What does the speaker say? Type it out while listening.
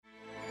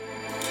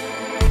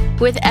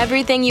With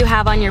everything you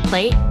have on your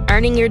plate,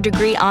 earning your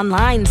degree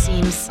online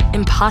seems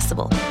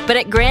impossible. But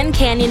at Grand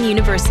Canyon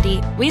University,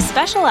 we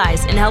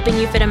specialize in helping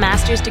you fit a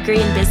master's degree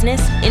in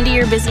business into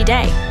your busy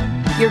day.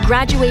 Your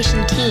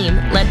graduation team,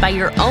 led by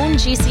your own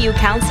GCU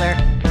counselor,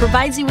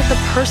 provides you with the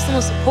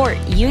personal support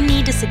you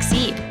need to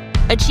succeed.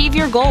 Achieve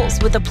your goals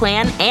with a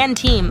plan and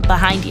team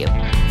behind you.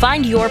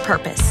 Find your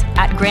purpose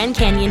at Grand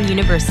Canyon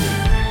University.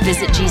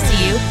 Visit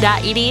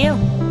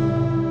gcu.edu.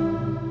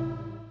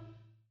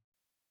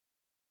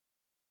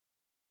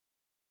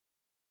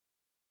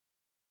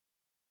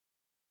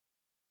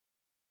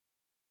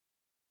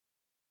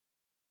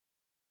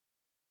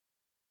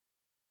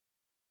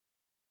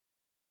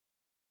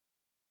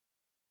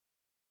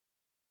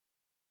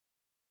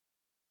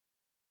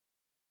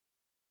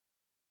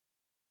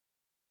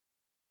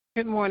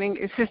 Good morning.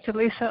 Is Sister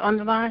Lisa on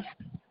the line?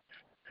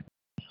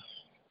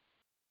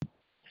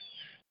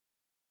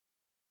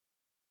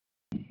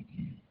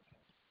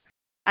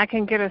 I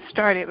can get us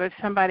started, but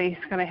somebody's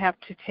going to have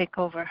to take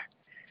over.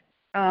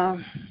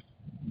 I'd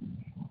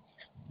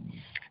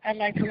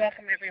like to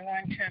welcome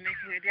everyone to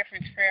Making a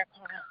Difference prayer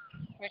call.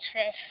 We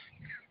trust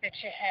that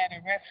you had a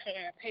restful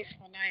and a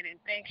peaceful night, and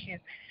thank you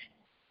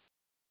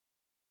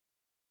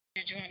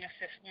for joining us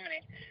this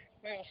morning.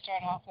 We will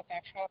start off with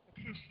our prayer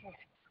petitions,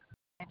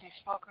 whether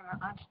spoken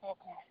or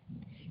unspoken.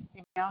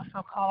 You may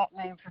also call out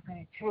names of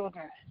any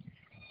children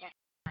that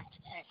you'd like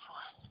to pray for.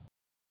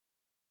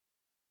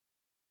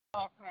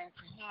 Lord, praying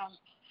for him,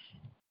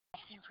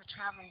 asking for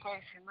traveling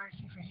grace and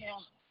mercy for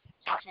him,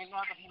 as we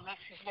know that he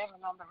makes his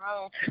living on the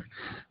road,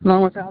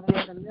 along with all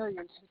the other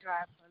millions who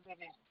drive for a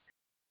living.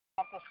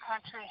 Of this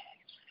country,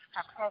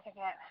 our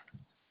president,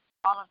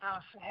 all of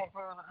those who have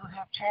rule and who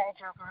have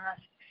charge over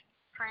us,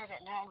 pray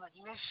that none would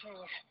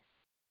misuse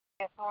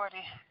the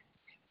authority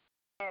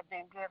they have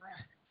been given.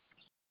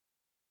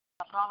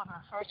 Of all of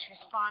our first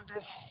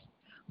responders,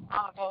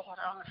 all of those that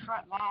are on the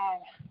front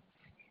line,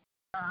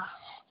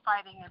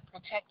 fighting and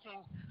protecting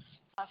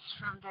us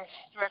from this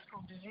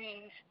dreadful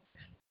disease,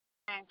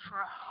 and for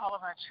all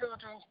of our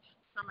children,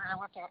 no matter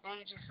what their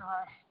ages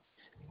are,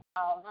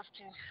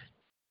 lifting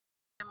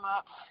them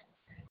up.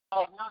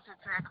 God knows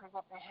exactly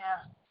what they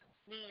have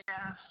need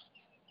of,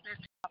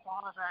 lifting up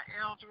all of our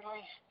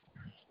elderly,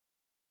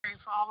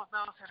 praying for all of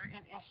those that are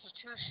in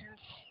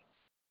institutions,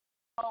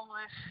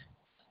 homeless,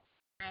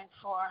 and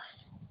for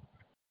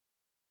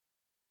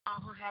all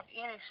who have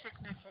any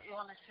sickness or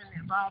illness in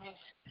their bodies,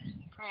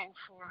 praying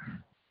for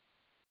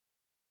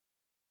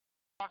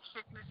have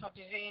sickness or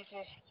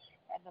diseases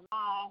of the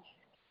mind,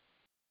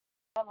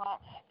 them up,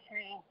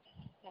 praying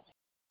that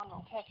they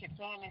will take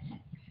advantage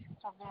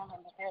of them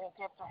and that they will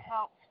get the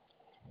help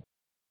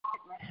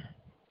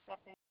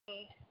that they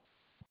need,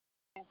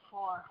 and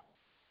for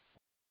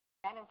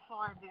the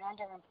unemployed, the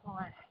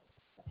underemployed,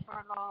 the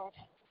furloughed,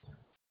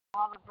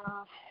 all of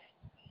those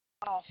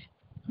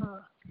who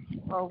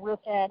are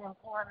without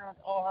employment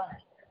or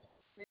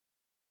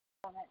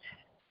employment,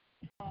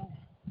 and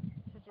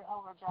to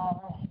Jehovah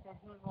Jireh that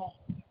he will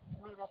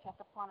meet us at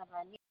the point of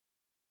our need,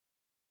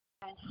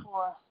 and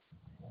for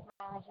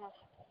marriages,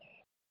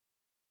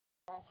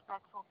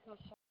 respectful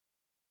peace,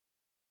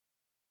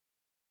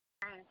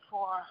 and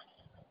for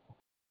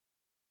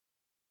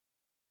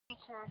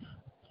teachers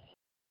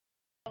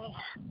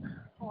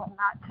who are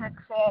not tech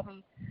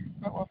savvy,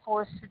 that were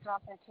forced to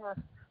jump into a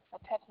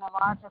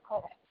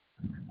technological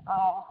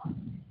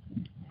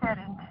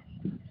setting.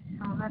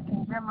 So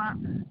lifting them up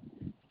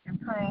and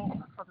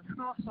praying for the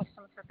school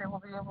systems that they will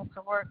be able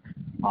to work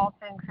all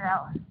things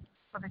out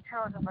for the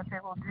children, but they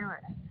will do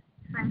it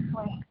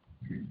safely.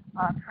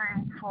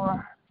 Praying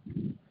for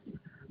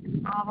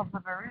all of the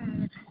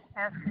bereaved,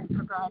 asking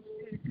for God's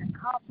peace and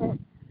comfort,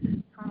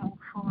 praying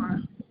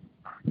for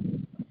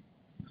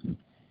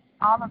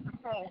all of the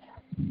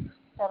things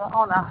that are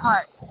on our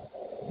heart,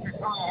 and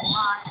on our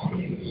mind,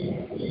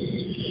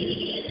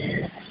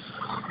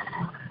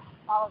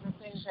 all of the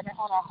things that are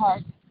on our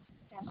heart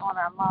and on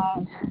our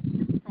mind.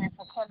 Praying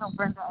for Kendall,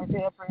 Brenda,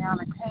 Isaiah,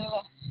 Brianna,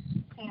 Taylor,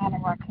 Tiana,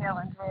 Raquel,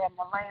 Andrea,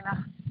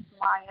 Melena,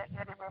 Maya,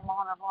 Eddie,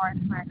 Ramona,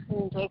 Lawrence,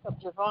 Maxine, Jacob,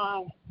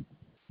 Javon,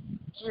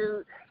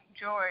 Jude,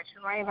 George,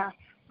 Raina,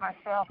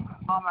 myself,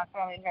 all my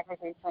family members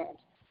and friends.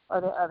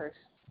 Are there others?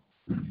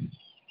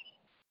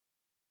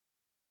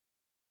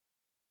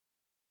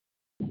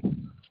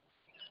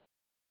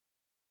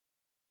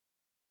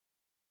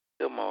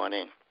 Good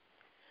morning.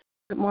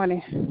 Good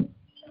morning.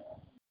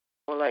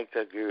 I would like to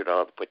agree with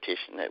all the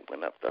petition that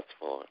went up thus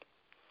far.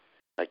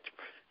 I'd like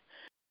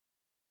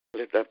to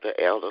lift up the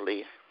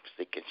elderly,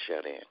 sick and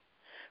shut in.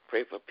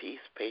 Pray for peace,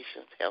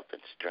 patience, health,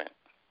 and strength,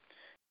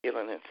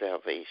 healing and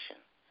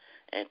salvation,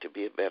 and to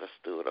be a better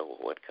steward over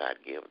what God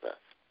gives us.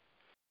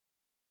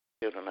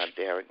 Children are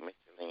Derek,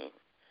 Micheline,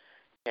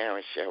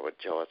 Karen, Cheryl,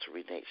 George,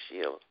 Renee,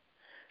 Sheila,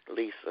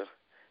 Lisa,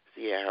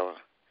 Sierra,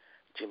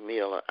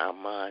 Jamila,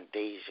 Armand,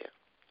 Deja,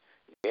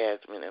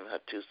 Jasmine and her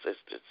two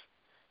sisters,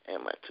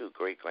 and my two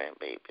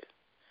great-grandbabies,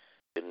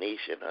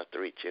 Denisha and her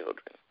three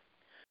children,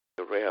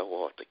 Darrell,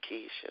 Walter,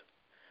 Keisha,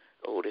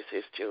 Otis,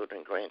 his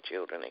children,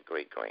 grandchildren, and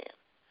great-grand,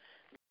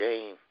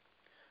 Jane,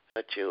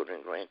 her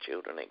children,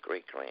 grandchildren, and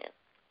great-grand.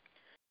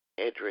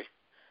 Edric,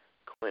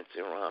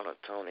 Quincy, Ronald,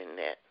 Tony,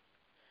 Nat,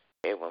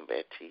 Edwin,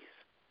 Baptiste,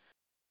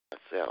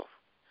 myself,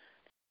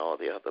 and all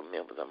the other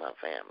members of my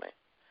family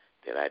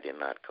that I did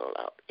not call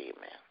out. Amen.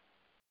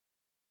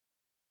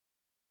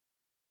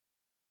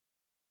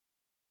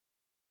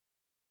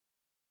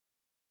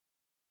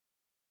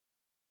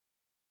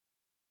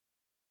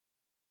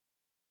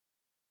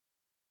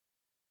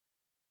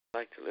 I'd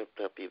like to lift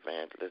up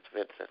Evangelist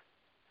Vincent,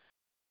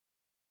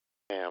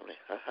 family,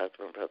 her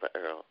husband, Brother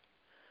Earl,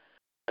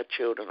 her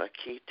children are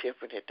Keith,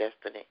 Tiffany,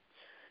 Destiny,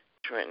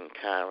 Trenton,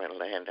 Kyron,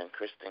 Landon,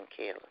 Kristen,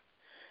 Caleb,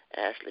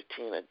 Ashley,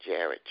 Tina,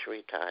 Jared,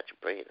 Tree, Taj,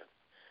 Breda,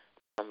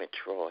 Tommy,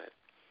 Troy,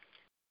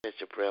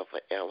 Bishop Prayer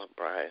for Ella,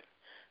 Brian,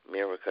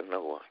 Miracle,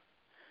 Noah,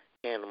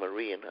 Anna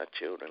Marie and her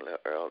children, little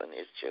Earl and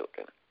his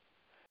children,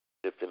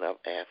 lifting up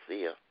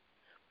Althea,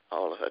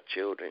 all of her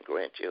children,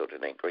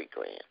 grandchildren, and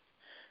great-grand,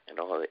 and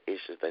all the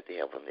issues that they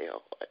have on their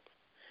heart.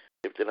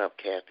 Lifting up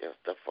Kathy and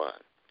Stefan,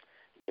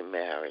 their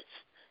marriage,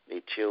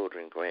 their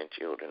children,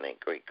 grandchildren, and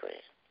great-grand.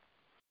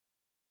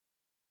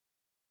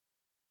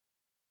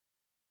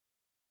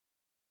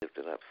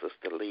 Lifting up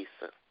Sister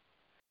Lisa,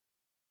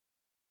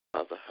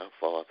 mother, her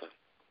father,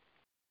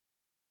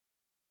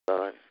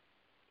 son,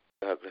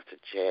 Douglas,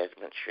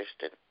 Jasmine,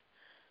 Tristan,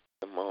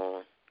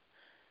 Simone,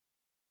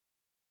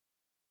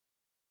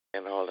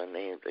 and all the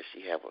names that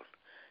she have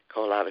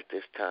call out at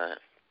this time.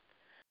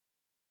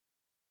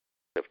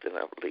 Lifting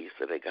up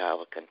Lisa, that God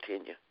will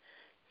continue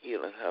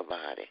healing her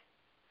body.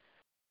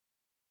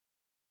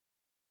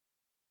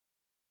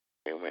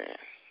 Amen.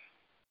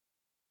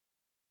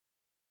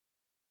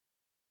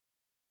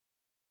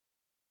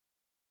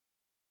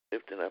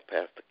 Lifting up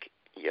Pastor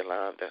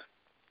Yolanda,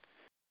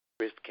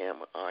 Chris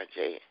Campbell,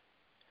 R.J.,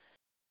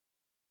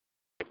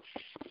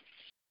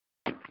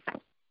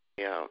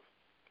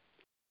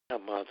 her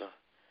mother,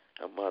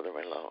 her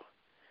mother-in-law,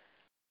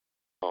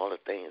 all the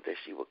things that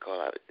she would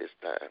call out at this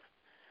time.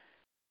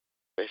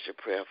 Special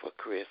prayer for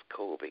Chris,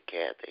 Colby,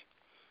 Kathy.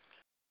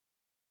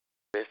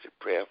 Special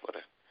prayer for the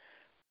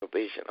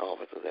probation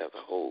officers as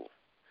a whole.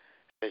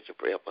 Special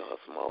prayer for her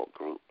small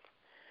group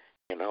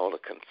and all the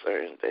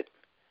concerns that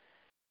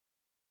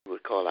we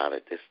would call out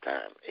at this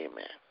time.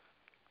 Amen.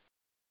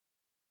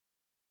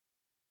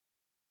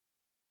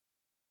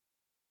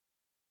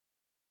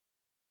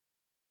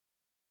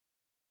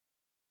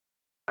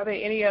 Are there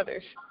any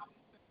others?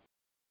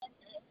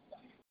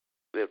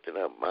 Lifting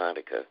up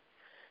Monica,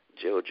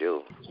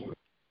 JoJo,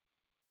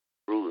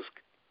 Bruce,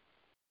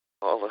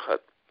 all of her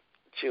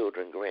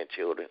children,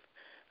 grandchildren,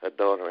 her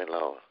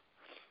daughter-in-law,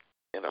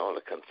 and all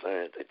the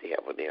concerns that they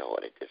have on their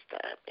heart at this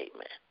time.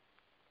 Amen.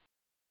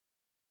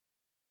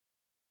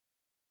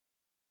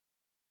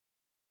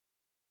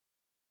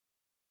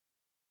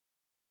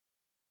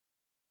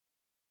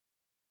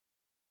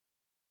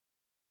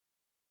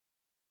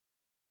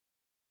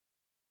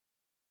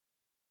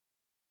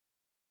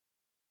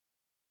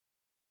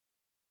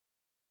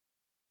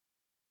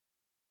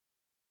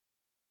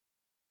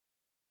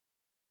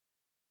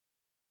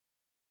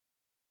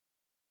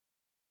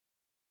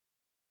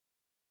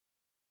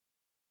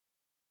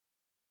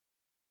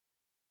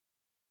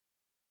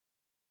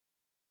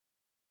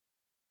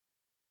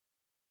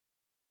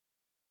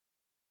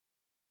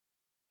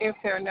 If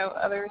there are no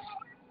others,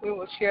 we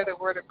will share the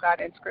word of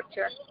God in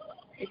Scripture.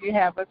 If you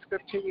have a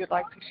scripture you'd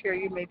like to share,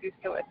 you may do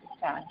so at this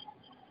time.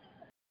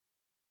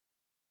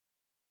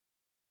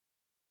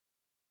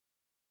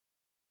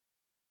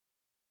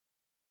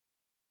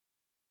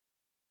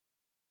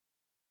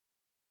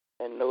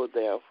 And know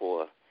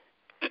therefore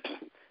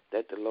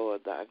that the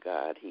Lord thy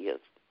God, He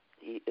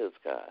is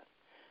God,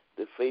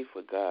 the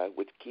faithful God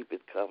which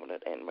keepeth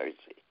covenant and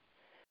mercy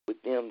with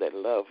them that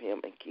love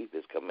Him and keep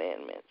His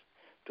commandments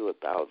to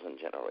 1,000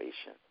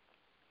 generations.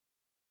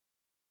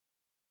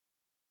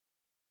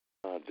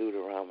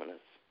 Deuteronomy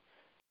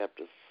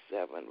chapter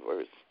 7,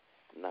 verse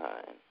 9.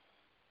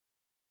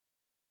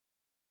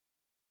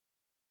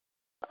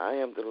 I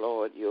am the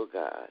Lord your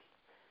God.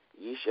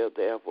 Ye shall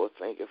therefore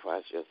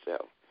sanctify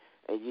yourself,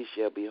 and ye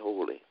shall be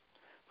holy,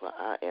 for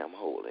I am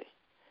holy.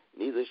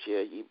 Neither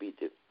shall ye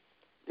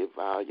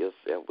devour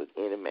yourself with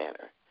any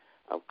manner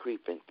of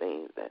creeping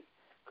things that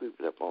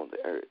creepeth upon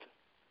the earth.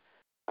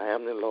 I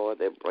am the Lord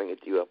that bringeth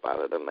you up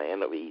out of the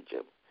land of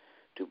Egypt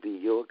to be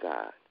your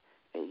God,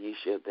 and ye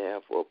shall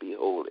therefore be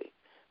holy,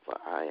 for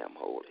I am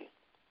holy.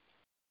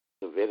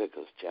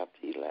 Leviticus chapter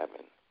 11,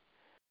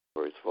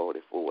 verse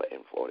 44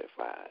 and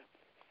 45.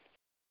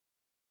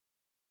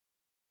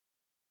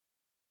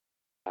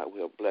 I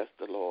will bless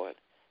the Lord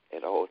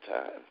at all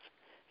times.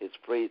 His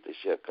praises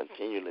shall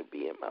continually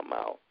be in my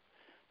mouth.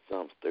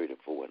 Psalms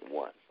 34 and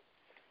 1.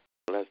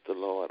 Bless the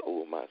Lord,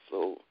 O my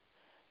soul,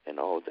 and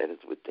all that is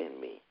within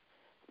me.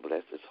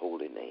 Bless his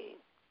holy name.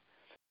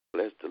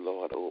 Bless the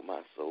Lord, O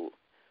my soul,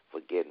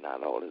 forget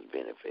not all his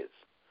benefits.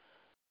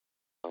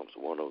 Psalms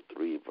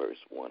 103, verse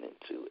 1 and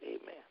 2.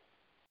 Amen.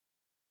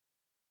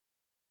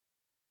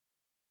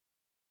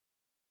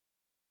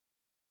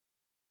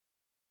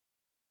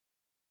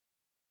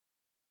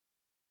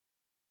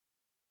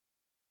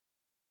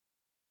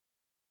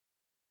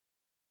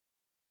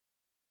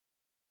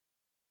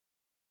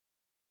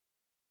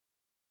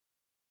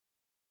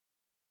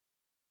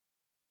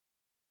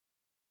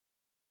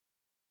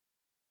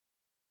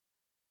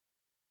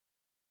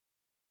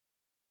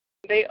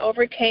 they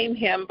overcame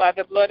him by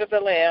the blood of the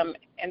Lamb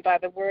and by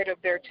the word of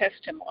their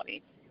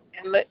testimony,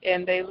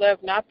 and they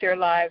loved not their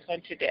lives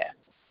unto death.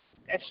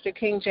 That's the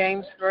King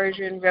James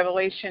Version,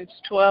 Revelations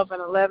 12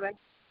 and 11.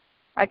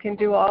 I can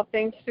do all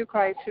things through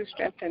Christ who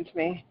strengthens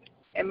me,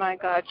 and my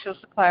God shall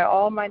supply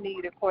all my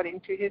need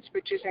according to his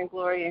riches and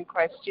glory in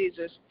Christ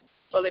Jesus.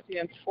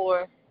 Philippians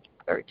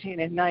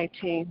 4:13 and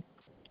 19.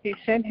 He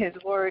sent his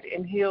word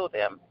and healed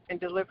them and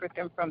delivered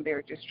them from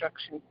their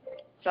destruction.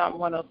 Psalm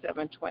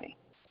 107:20.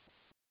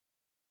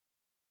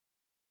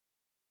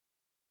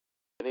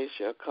 And it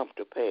shall come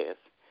to pass,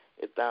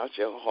 if thou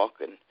shalt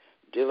hearken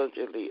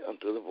diligently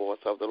unto the voice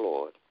of the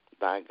Lord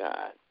thy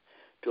God,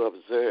 to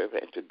observe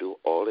and to do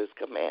all his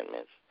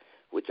commandments,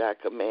 which I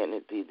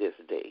commanded thee this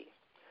day,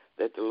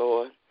 that the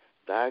Lord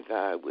thy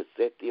God will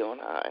set thee on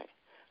high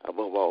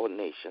above all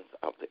nations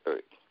of the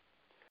earth.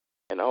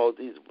 And all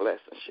these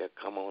blessings shall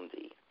come on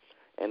thee,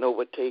 and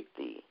overtake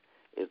thee,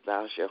 if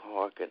thou shalt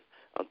hearken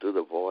unto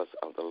the voice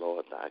of the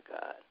Lord thy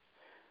God.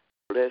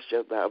 Blessed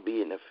shalt thou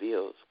be in the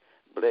fields,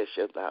 blessed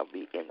shalt thou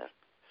be in the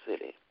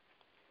city.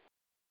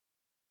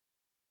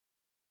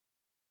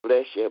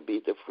 Blessed shall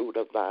be the fruit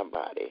of thy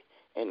body,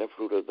 and the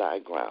fruit of thy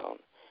ground,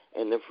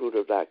 and the fruit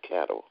of thy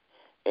cattle,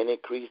 and the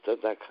increase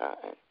of thy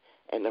kind,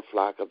 and the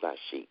flock of thy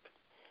sheep.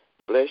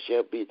 Blessed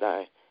shall be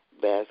thy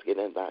basket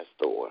and thy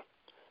store.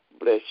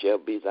 Blessed shall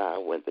be thou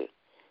when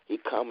he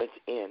cometh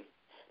in,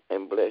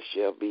 and blessed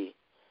shall be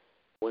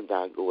when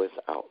thou goest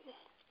out.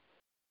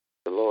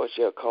 The Lord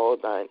shall cause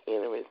thine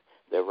enemies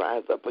that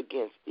rise up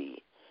against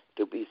thee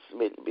to be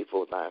smitten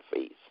before thy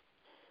face.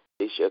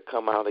 They shall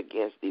come out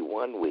against thee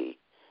one way,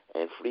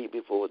 and flee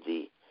before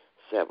thee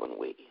 7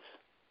 ways.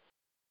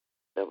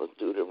 That was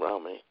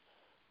Deuteronomy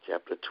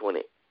chapter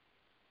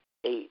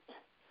 28,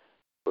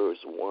 verse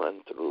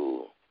 1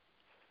 through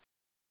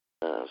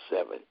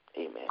 7.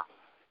 Amen.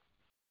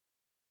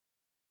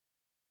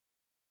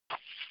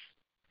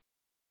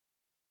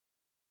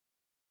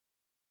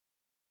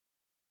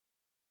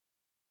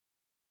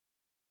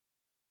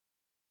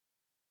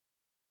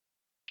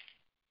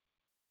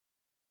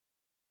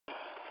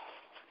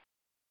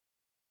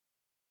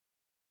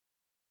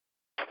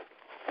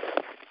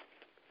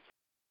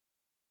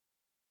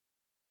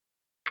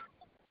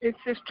 Is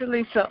Sister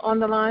Lisa on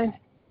the line?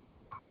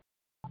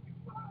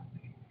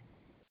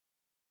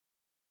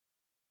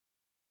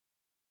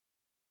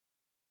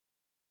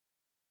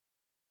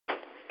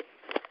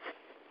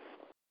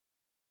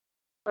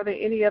 Are there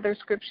any other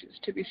scriptures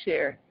to be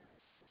shared?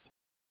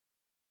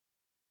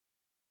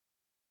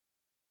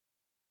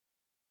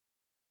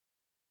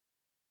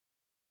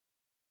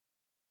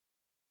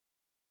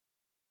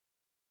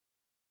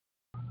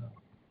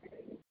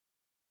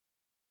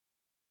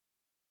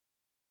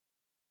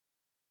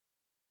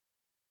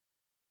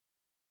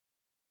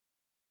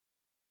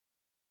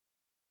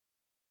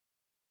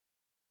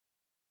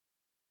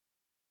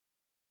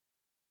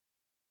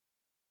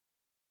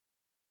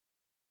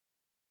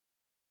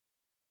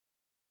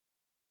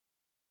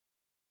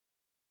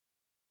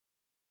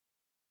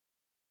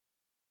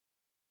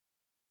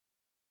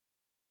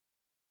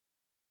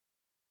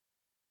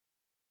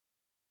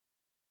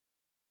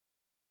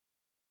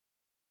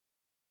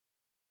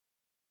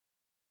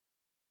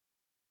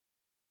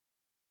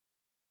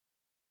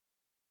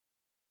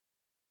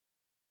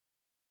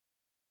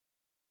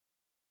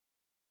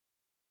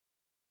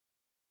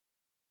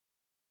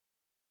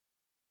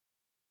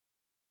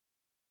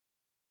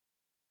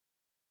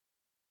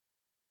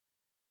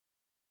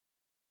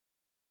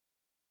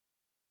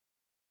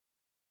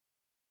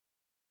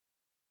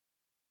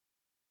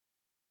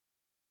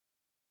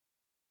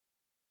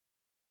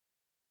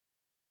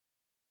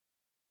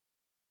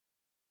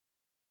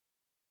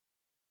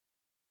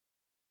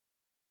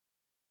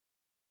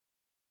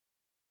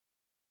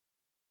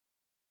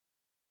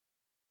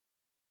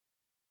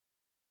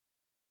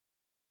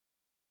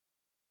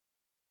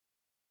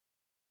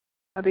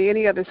 Are there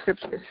any other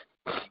scriptures?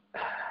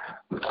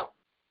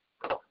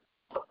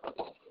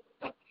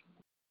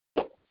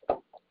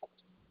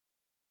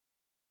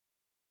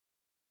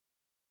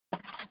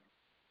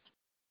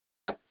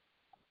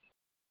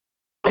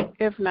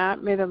 If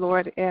not, may the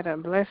Lord add a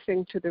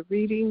blessing to the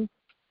reading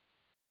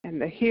and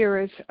the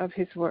hearers of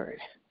his word.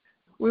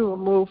 We will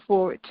move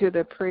forward to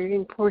the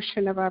praying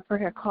portion of our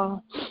prayer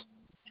call.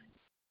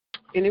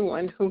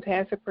 Anyone who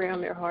has a prayer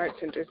on their hearts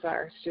and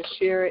desires to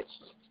share it,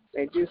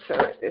 may do so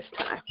at this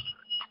time.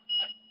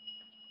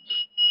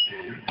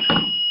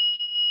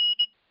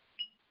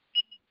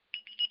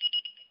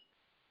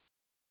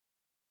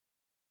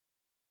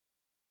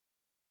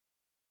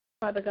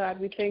 Father God,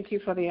 we thank you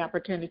for the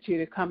opportunity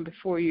to come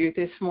before you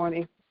this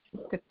morning,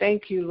 to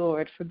thank you,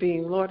 Lord, for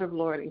being Lord of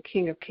Lords and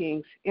King of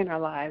Kings in our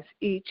lives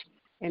each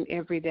and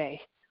every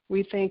day.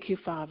 We thank you,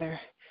 Father,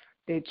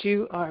 that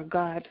you are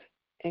God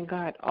and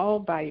God all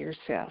by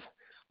yourself.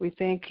 We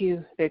thank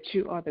you that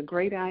you are the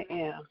great I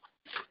am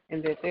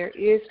and that there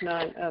is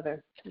none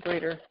other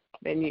greater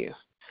than you.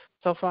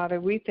 So, Father,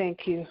 we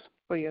thank you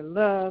for your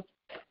love.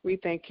 We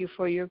thank you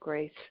for your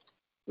grace.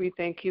 We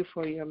thank you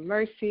for your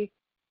mercy.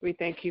 We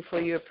thank you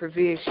for your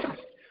provision.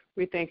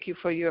 We thank you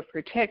for your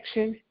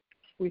protection.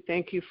 We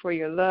thank you for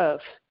your love.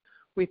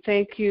 We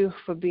thank you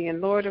for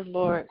being Lord of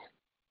Lords,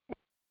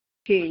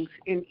 Kings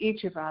in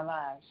each of our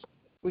lives.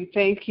 We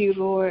thank you,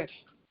 Lord,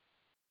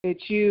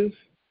 that you're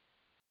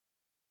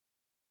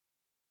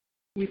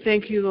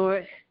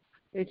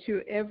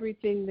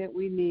everything that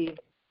we need.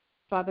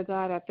 Father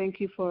God, I thank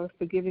you for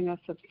forgiving us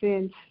of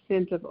sins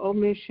of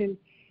omission.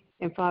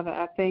 And Father,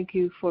 I thank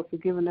you for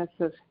forgiving us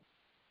of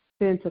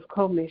sins of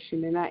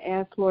commission. And I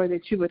ask, Lord,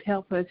 that you would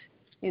help us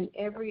in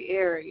every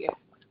area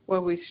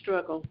where we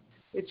struggle,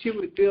 that you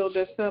would build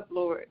us up,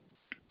 Lord,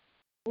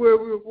 where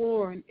we're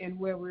worn and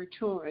where we're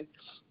torn,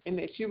 and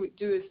that you would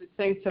do as the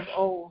saints of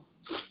old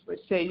would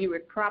say, you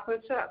would prop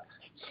us up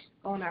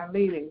on our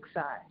leaning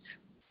side.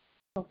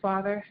 So,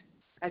 Father,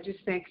 I just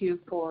thank you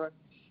for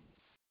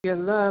your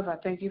love. I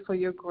thank you for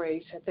your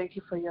grace. I thank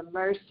you for your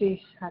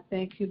mercy. I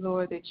thank you,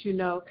 Lord, that you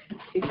know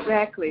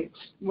exactly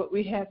what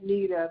we have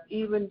need of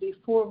even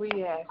before we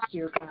ask,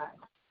 dear God.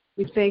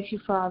 We thank you,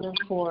 Father,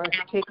 for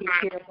taking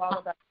care of all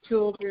of our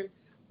children.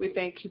 We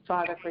thank you,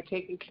 Father, for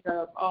taking care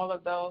of all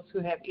of those who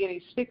have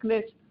any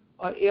sickness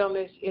or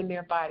illness in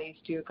their bodies,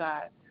 dear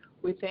God.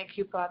 We thank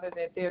you, Father,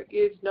 that there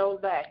is no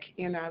lack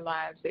in our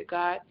lives, that,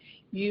 God,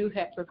 you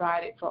have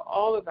provided for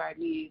all of our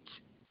needs,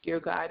 dear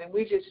God. And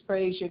we just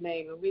praise your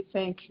name, and we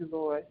thank you,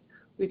 Lord.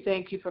 We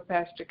thank you for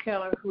Pastor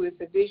Keller, who is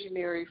the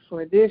visionary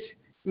for this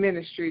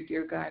ministry,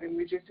 dear God. And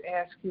we just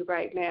ask you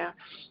right now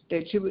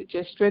that you would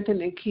just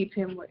strengthen and keep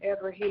him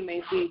wherever he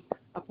may be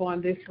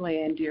upon this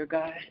land, dear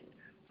God.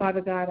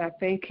 Father God, I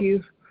thank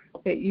you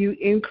that you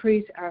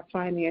increase our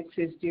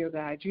finances, dear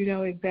God. You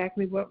know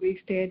exactly what we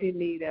stand in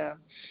need of.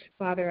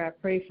 Father, I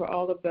pray for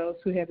all of those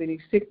who have any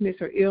sickness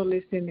or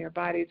illness in their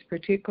bodies,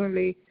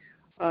 particularly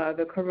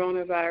the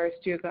coronavirus,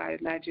 dear God,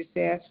 and I just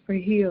ask for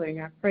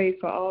healing. I pray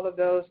for all of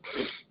those,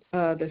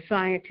 the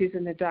scientists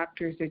and the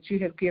doctors, that you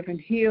have given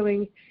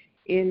healing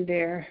in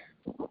their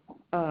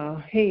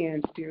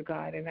hands, dear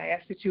God, and I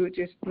ask that you would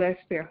just bless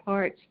their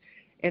hearts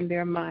and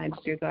their minds,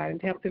 dear God,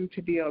 and help them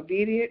to be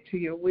obedient to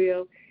your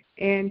will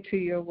and to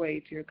your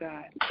way, dear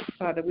God.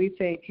 Father, we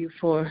thank you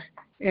for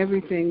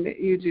everything that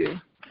you do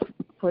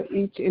for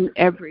each and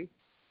every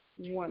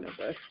one of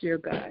us, dear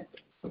God.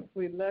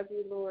 We love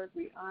you, Lord.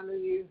 We honor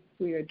you.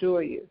 We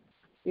adore you.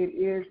 It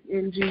is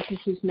in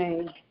Jesus'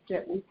 name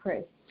that we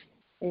pray.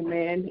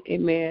 Amen,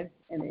 amen,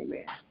 and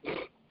amen.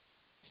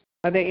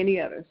 Are there any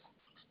others?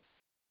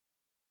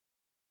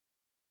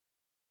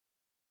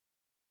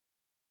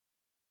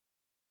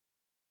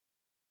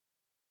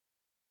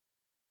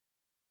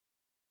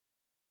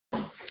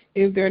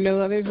 If there are no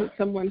others, would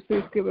someone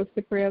please give us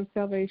the prayer of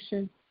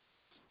salvation?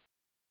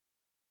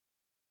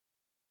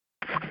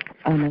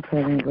 Oh, my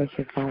Heavenly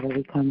gracious Father,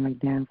 we come right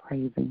now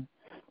praising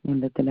and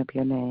lifting up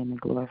your name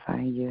and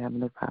glorifying you,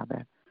 Heavenly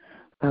Father.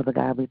 Father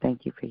God, we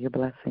thank you for your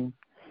blessings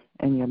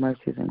and your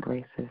mercies and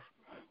graces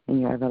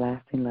and your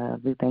everlasting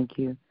love. We thank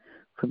you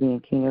for being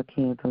King of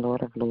Kings and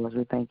Lord of Lords.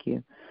 We thank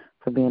you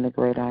for being the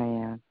great I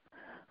am.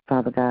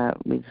 Father God,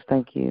 we just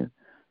thank you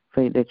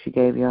for that you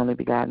gave your only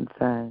begotten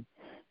Son,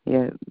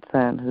 your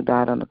Son who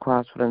died on the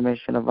cross for the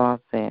remission of all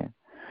sin.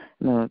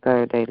 And on the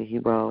third day that he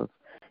rose,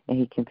 and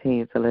he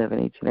continues to live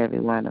in each and every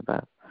one of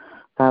us.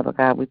 Father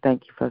God, we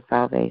thank you for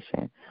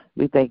salvation.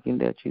 We thank you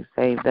that you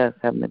saved us,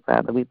 Heavenly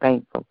Father. We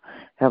thankful,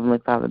 Heavenly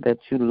Father, that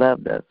you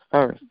loved us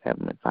first,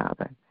 Heavenly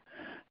Father.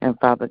 And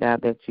Father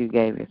God, that you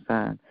gave your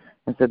Son.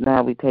 And so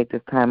now we take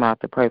this time out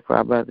to pray for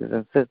our brothers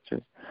and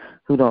sisters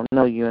who don't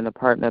know you and the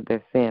pardon of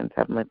their sins,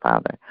 Heavenly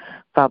Father.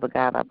 Father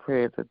God, our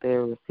prayers that they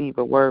will receive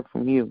a word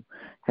from you,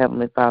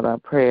 Heavenly Father. Our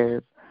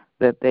prayers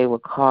that they will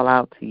call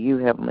out to you,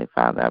 Heavenly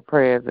Father. Our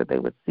prayers that they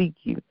would seek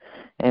you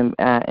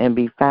and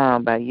be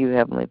found by you,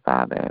 Heavenly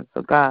Father. And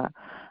so, God,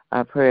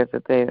 our prayers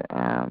that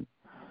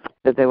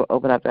they will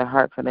open up their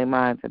hearts and their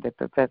minds and they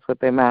profess with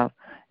their mouth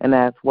and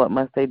ask, what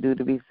must they do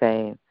to be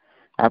saved?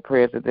 Our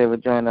prayers that they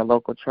would join a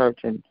local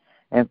church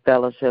and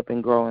fellowship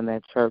and grow in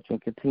that church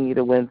and continue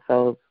to win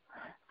souls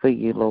for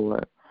you,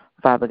 Lord.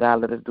 Father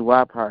God, let us do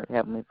our part,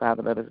 Heavenly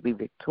Father. Let us be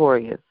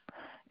victorious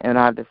in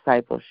our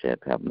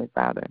discipleship, Heavenly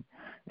Father,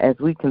 as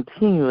we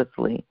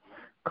continuously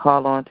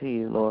call on to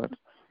you, Lord.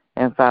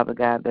 And, Father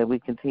God, that we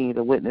continue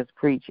to witness,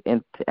 preach,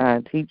 and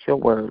teach your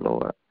word,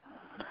 Lord.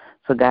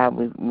 So, God,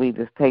 we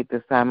just take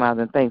this time out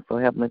and thankful,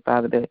 Heavenly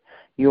Father, that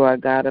you are a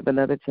God of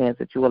another chance,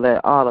 that you will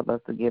let all of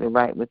us to get it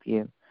right with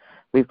you.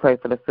 We pray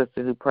for the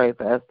sister who prayed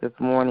for us this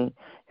morning,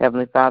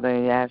 Heavenly Father,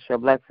 and you ask your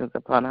blessings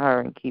upon her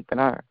and keeping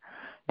her.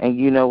 And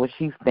you know what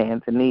she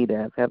stands in need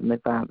of, Heavenly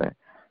Father.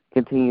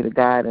 Continue to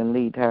guide and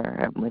lead her,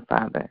 Heavenly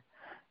Father,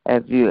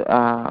 as you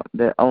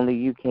that only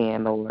you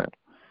can, Lord.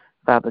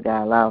 Father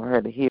God, allow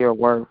her to hear a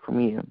word from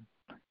you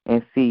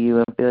and see you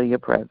and feel your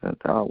presence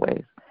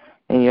always.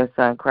 In your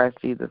Son, Christ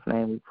Jesus'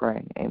 name we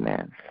pray.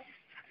 Amen.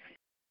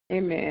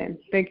 Amen.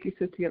 Thank you,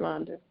 Sister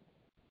Yolanda.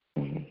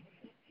 Mm-hmm.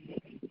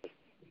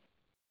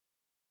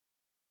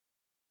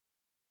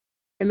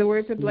 In the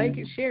words of Blake,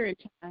 it's sharing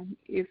time.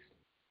 If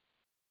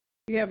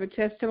you have a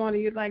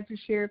testimony you'd like to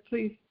share,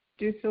 please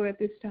do so at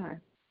this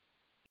time.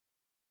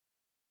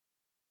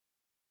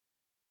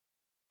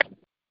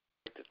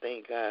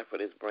 thank God for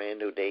this brand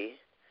new day.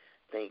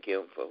 Thank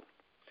Him for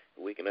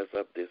waking us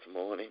up this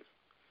morning.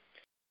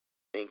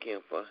 Thank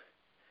Him for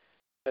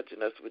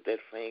touching us with that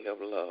finger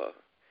of love.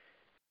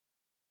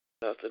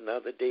 Us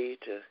another day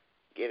to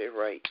get it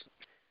right.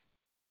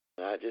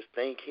 And I just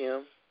thank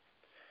Him.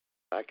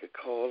 I could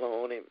call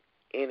on Him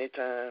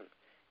anytime,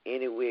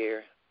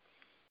 anywhere,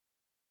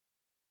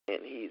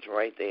 and He's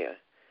right there.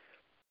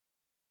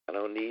 I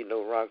don't need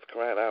no rocks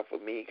crying out for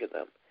me because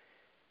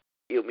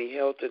He'll me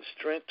health and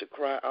strength to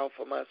cry out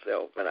for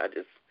myself. And I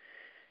just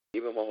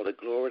give Him all the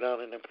glory,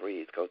 honor, and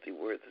praise because He's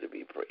worthy to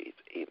be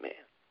praised. Amen.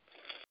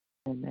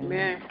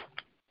 Amen.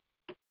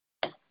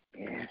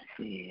 Yes,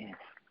 yes.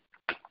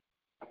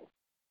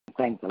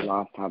 Thank the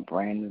Lord for a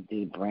brand new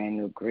day, brand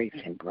new grace,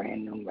 and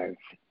brand new mercy.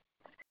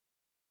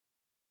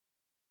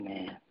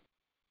 Amen.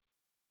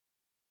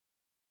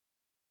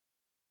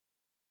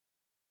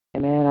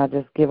 Amen. I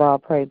just give all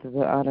praises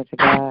and honor to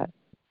God.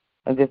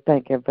 I just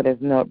thank Him for this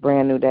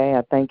brand new day.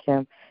 I thank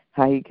Him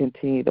how He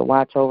continued to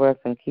watch over us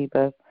and keep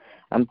us.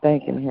 I'm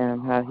thanking Him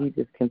how He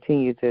just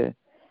continue to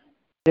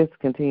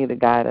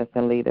guide us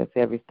and lead us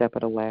every step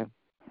of the way.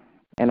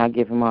 And I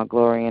give Him all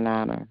glory and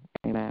honor.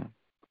 Amen.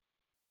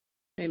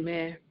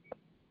 Amen.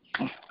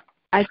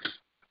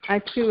 I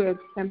too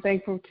am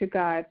thankful to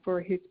God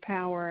for His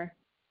power,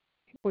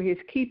 for His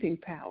keeping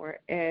power,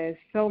 as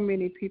so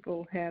many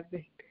people have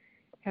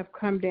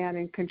come down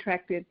and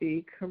contracted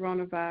the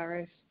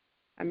coronavirus.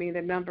 I mean,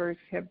 the numbers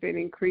have been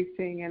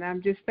increasing, and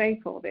I'm just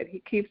thankful that He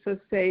keeps us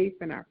safe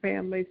and our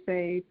families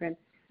safe. And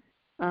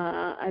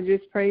I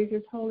just praise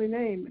His holy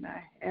name, and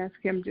I ask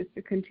Him just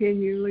to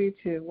continually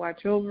to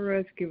watch over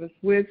us, give us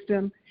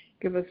wisdom,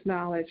 give us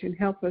knowledge, and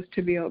help us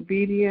to be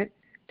obedient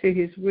to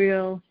His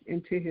will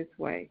and to His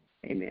way.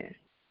 Amen.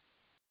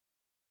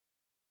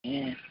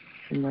 Yes.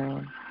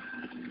 Amen.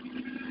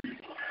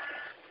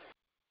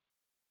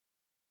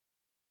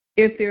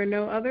 If there are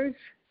no others,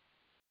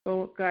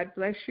 well, God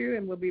bless you,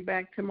 and we'll be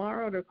back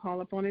tomorrow to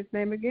call upon His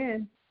name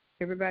again.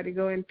 Everybody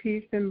go in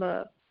peace and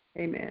love.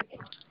 Amen.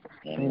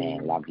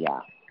 Amen. Love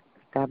y'all.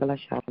 God bless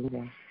y'all.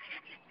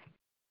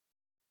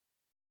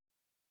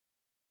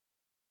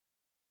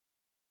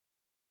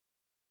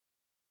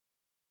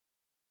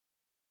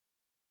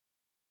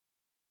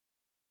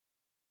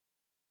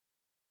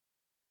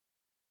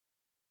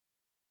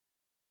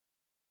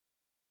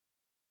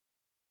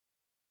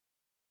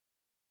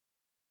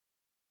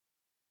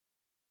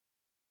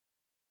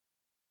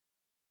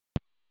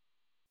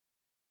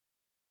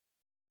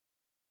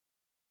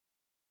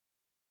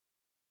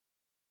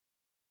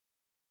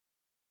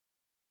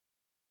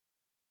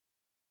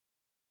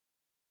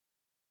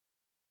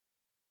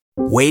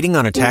 Waiting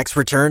on a tax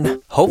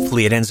return?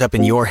 Hopefully it ends up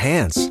in your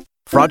hands.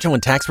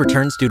 Fraudulent tax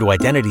returns due to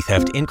identity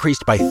theft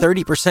increased by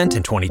 30%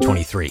 in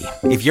 2023.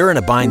 If you're in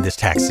a bind this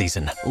tax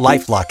season,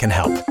 LifeLock can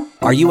help.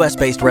 Our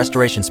U.S.-based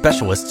restoration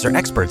specialists are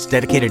experts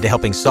dedicated to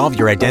helping solve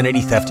your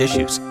identity theft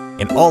issues.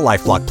 And all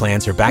LifeLock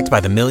plans are backed by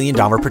the $1 Million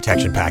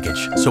Protection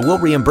Package. So we'll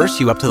reimburse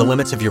you up to the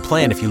limits of your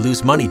plan if you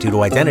lose money due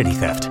to identity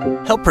theft.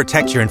 Help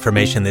protect your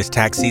information this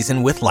tax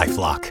season with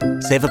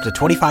LifeLock. Save up to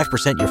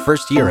 25% your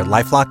first year at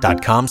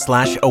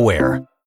LifeLock.com/aware.